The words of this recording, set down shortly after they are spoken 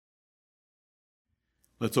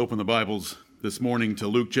Let's open the Bibles this morning to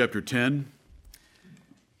Luke chapter 10.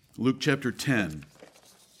 Luke chapter 10.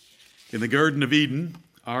 In the Garden of Eden,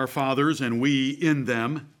 our fathers and we in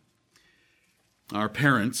them, our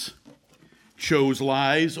parents, chose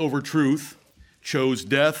lies over truth, chose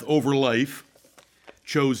death over life,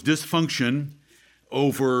 chose dysfunction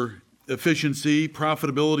over efficiency,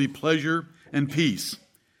 profitability, pleasure, and peace.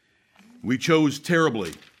 We chose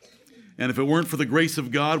terribly. And if it weren't for the grace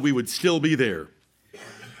of God, we would still be there.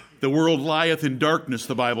 The world lieth in darkness,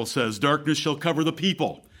 the Bible says. Darkness shall cover the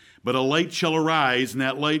people, but a light shall arise, and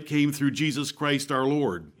that light came through Jesus Christ our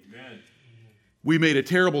Lord. Amen. We made a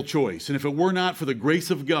terrible choice, and if it were not for the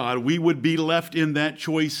grace of God, we would be left in that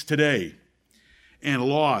choice today and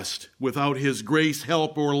lost without His grace,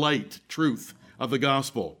 help, or light, truth of the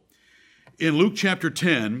gospel. In Luke chapter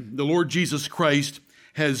 10, the Lord Jesus Christ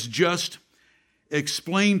has just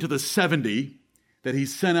explained to the 70 that He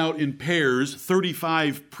sent out in pairs,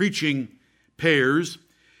 35 preaching pairs,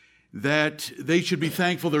 that they should be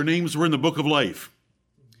thankful their names were in the book of life.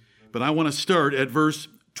 But I want to start at verse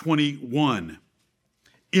 21.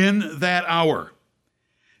 In that hour,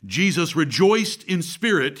 Jesus rejoiced in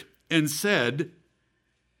spirit and said,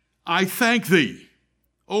 I thank Thee,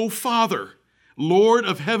 O Father, Lord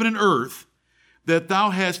of heaven and earth, that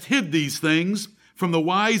Thou hast hid these things from the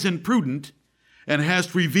wise and prudent, and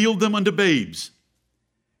hast revealed them unto babes.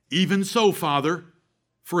 Even so, Father,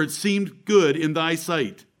 for it seemed good in Thy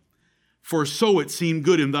sight. For so it seemed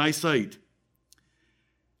good in Thy sight.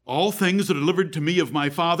 All things are delivered to me of my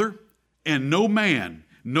Father, and no man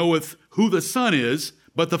knoweth who the Son is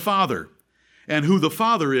but the Father, and who the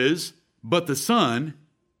Father is but the Son,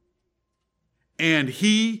 and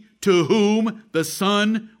he to whom the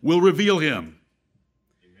Son will reveal Him.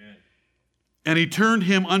 Amen. And He turned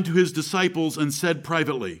Him unto His disciples and said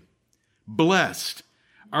privately, Blessed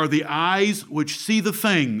are the eyes which see the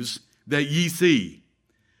things that ye see.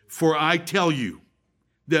 For I tell you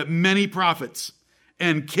that many prophets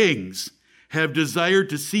and kings have desired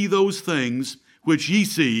to see those things which ye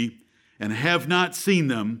see, and have not seen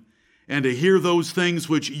them, and to hear those things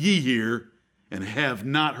which ye hear, and have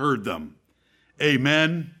not heard them.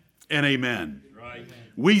 Amen and amen. Right.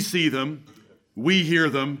 We see them, we hear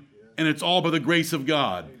them, and it's all by the grace of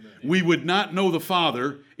God. We would not know the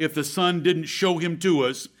Father if the Son didn't show Him to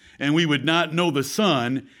us, and we would not know the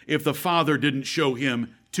Son if the Father didn't show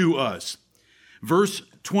Him to us. Verse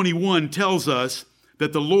 21 tells us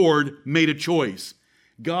that the Lord made a choice.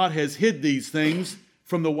 God has hid these things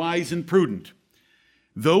from the wise and prudent.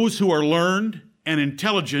 Those who are learned and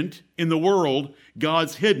intelligent in the world,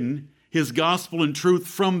 God's hidden His gospel and truth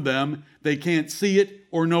from them. They can't see it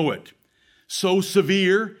or know it. So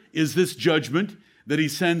severe is this judgment that He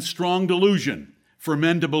sends strong delusion for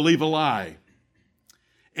men to believe a lie.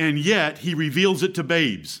 And yet He reveals it to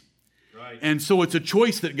babes. Right. And so it's a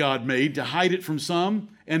choice that God made to hide it from some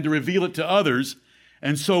and to reveal it to others.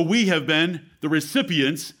 And so we have been the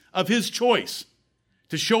recipients of His choice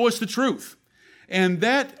to show us the truth. And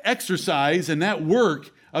that exercise and that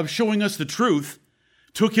work of showing us the truth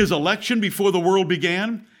took His election before the world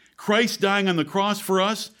began, Christ dying on the cross for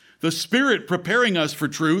us, the Spirit preparing us for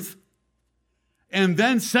truth, and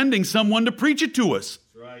then sending someone to preach it to us.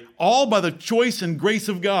 Right. All by the choice and grace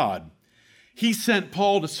of God. He sent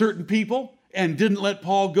Paul to certain people and didn't let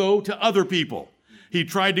Paul go to other people. He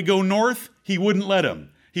tried to go north, He wouldn't let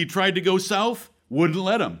him. He tried to go south, wouldn't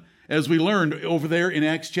let him, as we learned over there in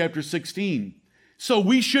Acts chapter 16. So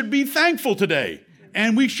we should be thankful today,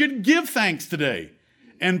 and we should give thanks today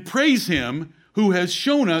and praise Him who has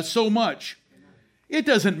shown us so much. It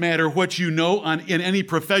doesn't matter what you know in any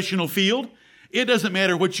professional field. It doesn't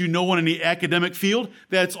matter what you know in any academic field.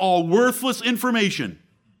 That's all worthless information.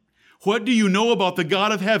 What do you know about the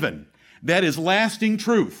God of heaven? That is lasting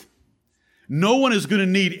truth. No one is going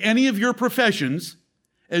to need any of your professions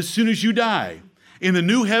as soon as you die. In the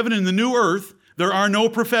new heaven and the new earth, there are no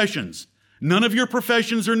professions. None of your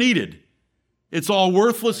professions are needed. It's all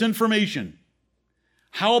worthless information.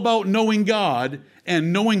 How about knowing God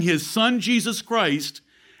and knowing His Son, Jesus Christ,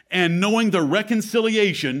 and knowing the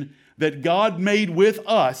reconciliation that God made with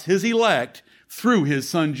us, His elect, through His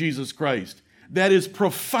Son, Jesus Christ? That is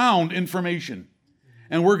profound information.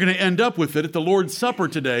 And we're going to end up with it at the Lord's Supper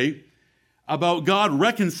today about God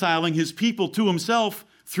reconciling His people to Himself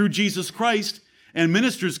through Jesus Christ, and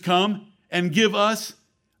ministers come and give us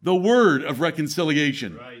the word of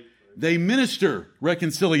reconciliation. Right. They minister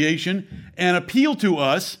reconciliation and appeal to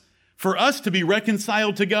us for us to be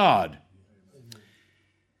reconciled to God.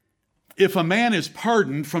 If a man is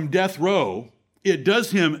pardoned from death row, it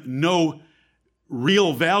does him no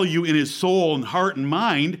real value in his soul and heart and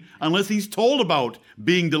mind unless he's told about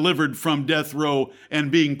being delivered from death row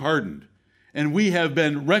and being pardoned. And we have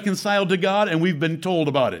been reconciled to God, and we've been told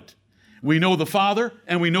about it. We know the Father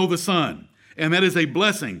and we know the Son, and that is a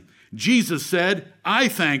blessing. Jesus said, I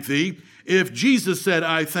thank thee. If Jesus said,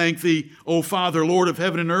 I thank thee, O Father, Lord of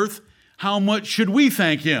heaven and earth, how much should we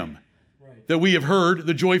thank him that we have heard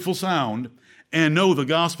the joyful sound and know the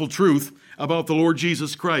gospel truth about the Lord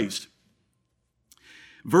Jesus Christ?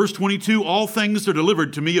 Verse 22, all things are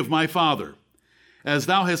delivered to me of my Father. As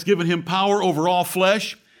thou hast given him power over all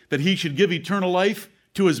flesh, that he should give eternal life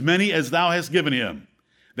to as many as thou hast given him.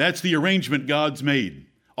 That's the arrangement God's made.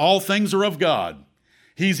 All things are of God.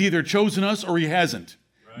 He's either chosen us or he hasn't.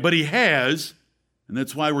 Right. But he has, and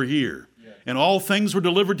that's why we're here. Yeah. And all things were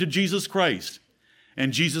delivered to Jesus Christ.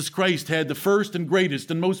 And Jesus Christ had the first and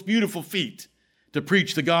greatest and most beautiful feat to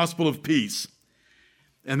preach the gospel of peace.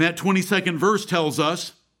 And that 22nd verse tells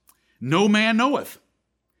us, no man knoweth.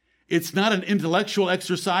 It's not an intellectual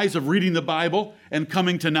exercise of reading the Bible and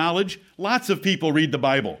coming to knowledge. Lots of people read the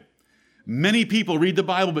Bible. Many people read the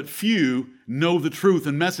Bible, but few know the truth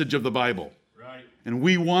and message of the Bible. Right. And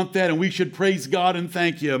we want that, and we should praise God and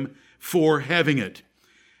thank him for having it.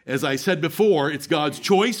 As I said before, it's God's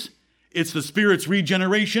choice, it's the Spirit's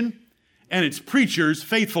regeneration, and it's preachers'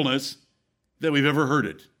 faithfulness that we've ever heard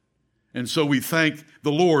it. And so we thank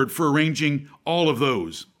the Lord for arranging all of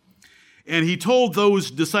those. And he told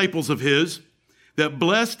those disciples of his that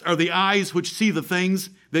blessed are the eyes which see the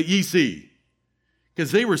things that ye see.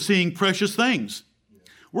 Because they were seeing precious things.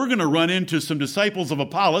 We're going to run into some disciples of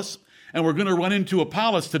Apollos, and we're going to run into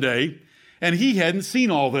Apollos today, and he hadn't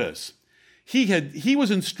seen all this. He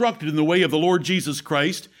was instructed in the way of the Lord Jesus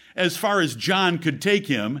Christ as far as John could take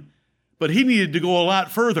him, but he needed to go a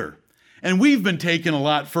lot further. And we've been taken a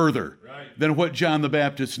lot further than what John the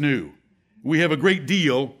Baptist knew. We have a great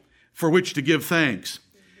deal for which to give thanks.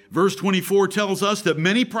 Verse 24 tells us that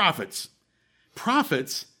many prophets,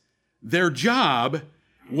 their job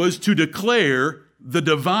was to declare the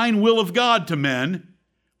divine will of God to men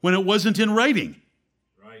when it wasn't in writing.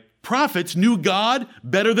 Right. Prophets knew God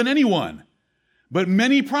better than anyone. But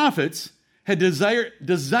many prophets had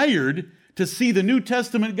desired to see the New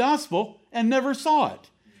Testament gospel and never saw it.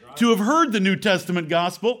 Right. To have heard the New Testament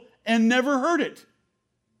gospel and never heard it.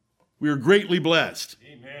 We are greatly blessed.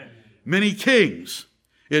 Amen. Many kings,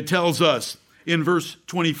 it tells us in verse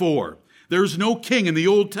 24. There's no king in the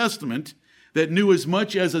Old Testament that knew as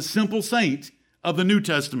much as a simple saint of the New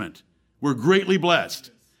Testament. We're greatly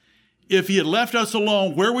blessed. If he had left us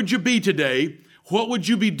alone, where would you be today? What would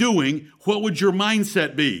you be doing? What would your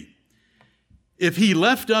mindset be? If he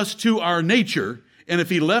left us to our nature, and if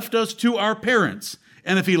he left us to our parents,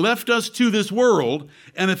 and if he left us to this world,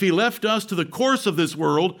 and if he left us to the course of this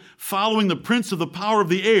world, following the prince of the power of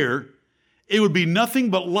the air, it would be nothing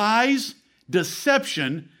but lies,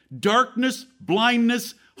 deception, darkness,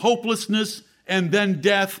 blindness, hopelessness, and then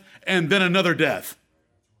death, and then another death.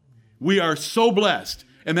 We are so blessed,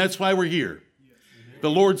 and that's why we're here. The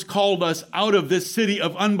Lord's called us out of this city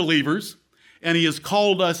of unbelievers, and he has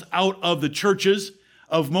called us out of the churches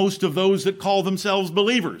of most of those that call themselves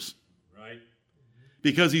believers. Right.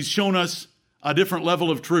 Because he's shown us a different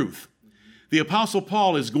level of truth. The Apostle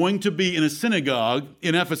Paul is going to be in a synagogue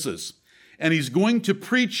in Ephesus, and he's going to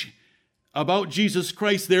preach about Jesus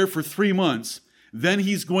Christ there for 3 months. Then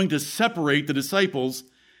he's going to separate the disciples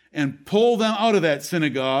and pull them out of that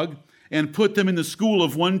synagogue and put them in the school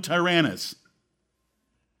of one Tyrannus.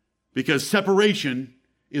 Because separation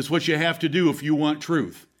is what you have to do if you want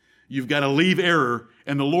truth. You've got to leave error,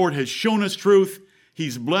 and the Lord has shown us truth.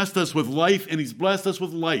 He's blessed us with life, and he's blessed us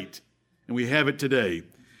with light, and we have it today.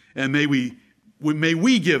 And may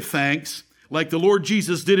we give thanks like the Lord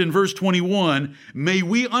Jesus did in verse 21. May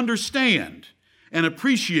we understand and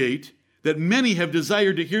appreciate that many have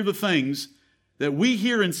desired to hear the things that we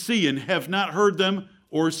hear and see and have not heard them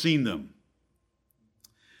or seen them.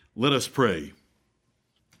 Let us pray.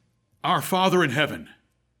 Our Father in heaven,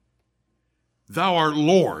 thou art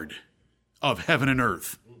Lord of heaven and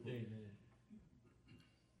earth.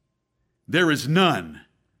 There is none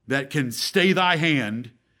that can stay thy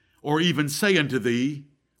hand or even say unto thee,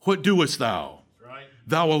 what doest thou? Right.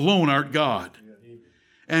 Thou alone art God. Yeah.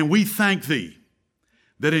 And we thank thee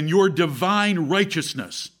that in your divine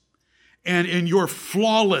righteousness and in your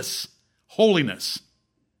flawless holiness,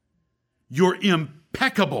 your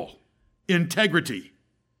impeccable integrity,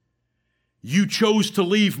 you chose to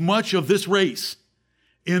leave much of this race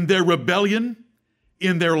in their rebellion,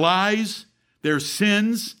 in their lies, their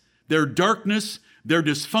sins, their darkness, their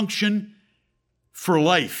dysfunction for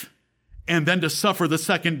life, and then to suffer the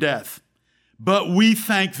second death. But we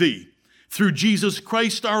thank thee through Jesus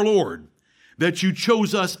Christ our Lord, that you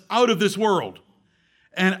chose us out of this world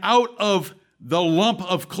and out of the lump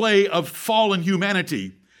of clay of fallen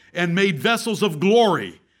humanity and made vessels of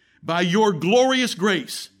glory by your glorious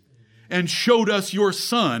grace and showed us your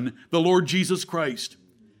Son, the Lord Jesus Christ.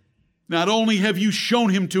 Not only have you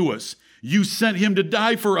shown him to us, you sent him to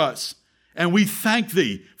die for us, and we thank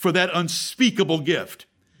thee for that unspeakable gift.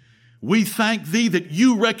 We thank thee that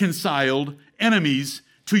you reconciled enemies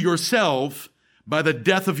to yourself by the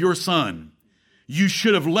death of your Son. You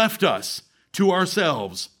should have left us to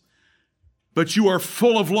ourselves, but you are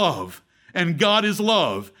full of love, and God is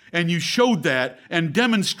love, and you showed that and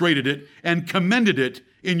demonstrated it and commended it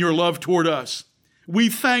in your love toward us. We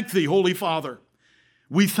thank thee, Holy Father.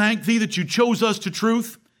 We thank thee that you chose us to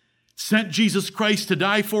truth, sent Jesus Christ to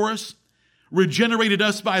die for us, regenerated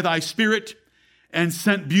us by thy Spirit, and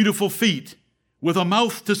sent beautiful feet with a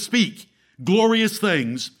mouth to speak glorious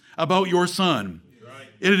things about your Son. Right.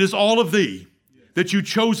 And it is all of thee that you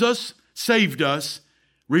chose us, saved us,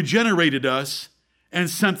 regenerated us, and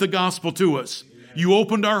sent the gospel to us. Amen. You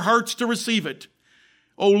opened our hearts to receive it.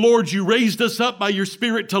 Oh Lord, you raised us up by your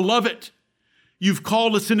Spirit to love it. You've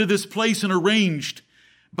called us into this place and arranged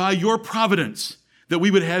by your providence that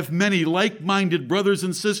we would have many like-minded brothers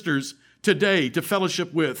and sisters today to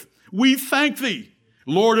fellowship with. We thank thee,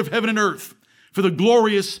 Lord of heaven and earth, for the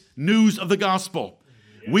glorious news of the gospel.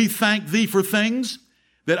 We thank thee for things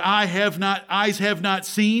that eyes have not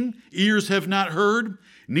seen, ears have not heard,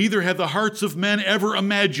 neither have the hearts of men ever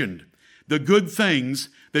imagined the good things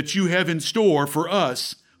that you have in store for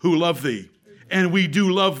us who love thee. And we do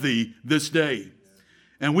love thee this day.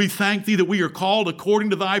 And we thank thee that we are called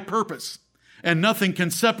according to thy purpose, and nothing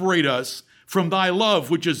can separate us from thy love,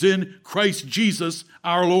 which is in Christ Jesus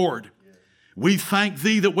our Lord. We thank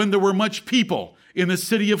thee that when there were much people in the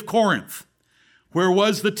city of Corinth, where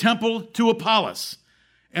was the temple to Apollos,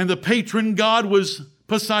 and the patron god was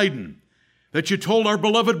Poseidon, that you told our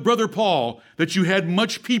beloved brother Paul that you had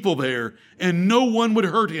much people there, and no one would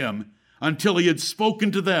hurt him until he had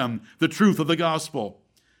spoken to them the truth of the gospel.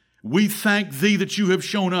 We thank thee that you have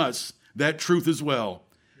shown us that truth as well.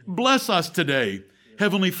 Bless us today,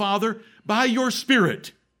 Heavenly Father, by your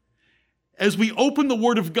Spirit, as we open the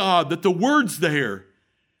Word of God, that the words there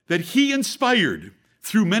that he inspired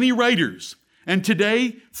through many writers, and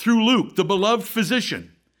today through Luke, the beloved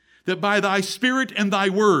physician, that by thy Spirit and thy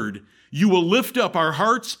Word, you will lift up our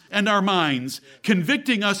hearts and our minds,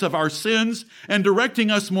 convicting us of our sins and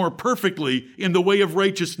directing us more perfectly in the way of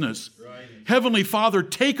righteousness. Right. Heavenly Father,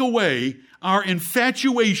 take away our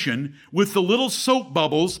infatuation with the little soap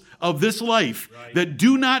bubbles of this life that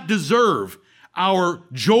do not deserve our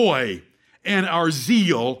joy and our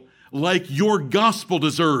zeal like your gospel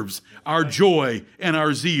deserves our joy and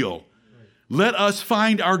our zeal. Let us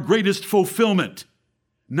find our greatest fulfillment,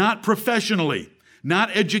 not professionally, not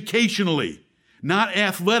educationally, not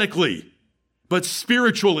athletically, but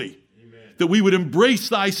spiritually. Amen. That we would embrace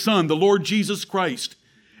thy Son, the Lord Jesus Christ,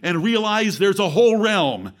 and realize there's a whole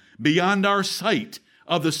realm beyond our sight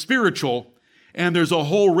of the spiritual, and there's a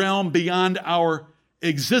whole realm beyond our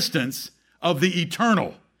existence of the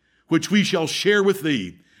eternal, which we shall share with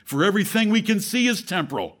thee. For everything we can see is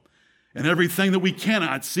temporal, and everything that we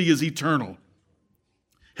cannot see is eternal.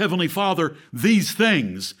 Heavenly Father, these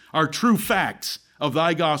things are true facts of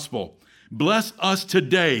thy gospel. Bless us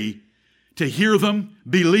today to hear them,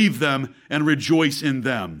 believe them, and rejoice in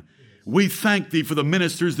them. We thank thee for the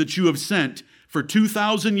ministers that you have sent for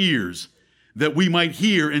 2,000 years, that we might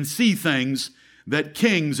hear and see things that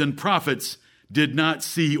kings and prophets did not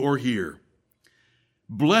see or hear.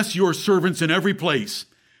 Bless your servants in every place,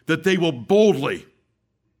 that they will boldly,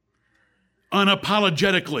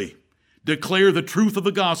 unapologetically declare the truth of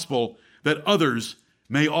the gospel, that others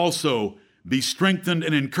may also be strengthened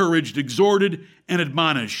and encouraged, exhorted and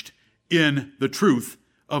admonished in the truth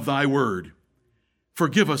of thy word.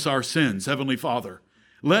 Forgive us our sins, Heavenly Father.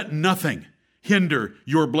 Let nothing hinder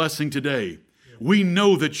your blessing today. We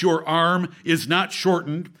know that your arm is not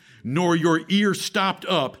shortened, nor your ear stopped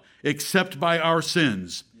up, except by our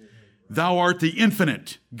sins. Thou art the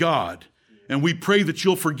infinite God, and we pray that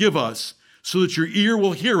you'll forgive us so that your ear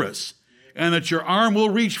will hear us and that your arm will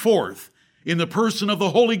reach forth in the person of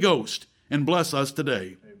the Holy Ghost and bless us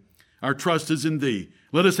today. Our trust is in thee.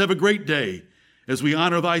 Let us have a great day as we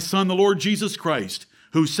honor thy Son, the Lord Jesus Christ,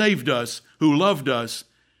 who saved us, who loved us,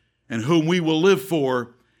 and whom we will live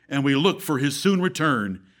for, and we look for his soon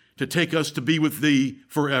return to take us to be with thee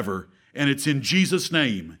forever. And it's in Jesus'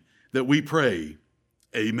 name that we pray.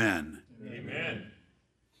 Amen. Amen.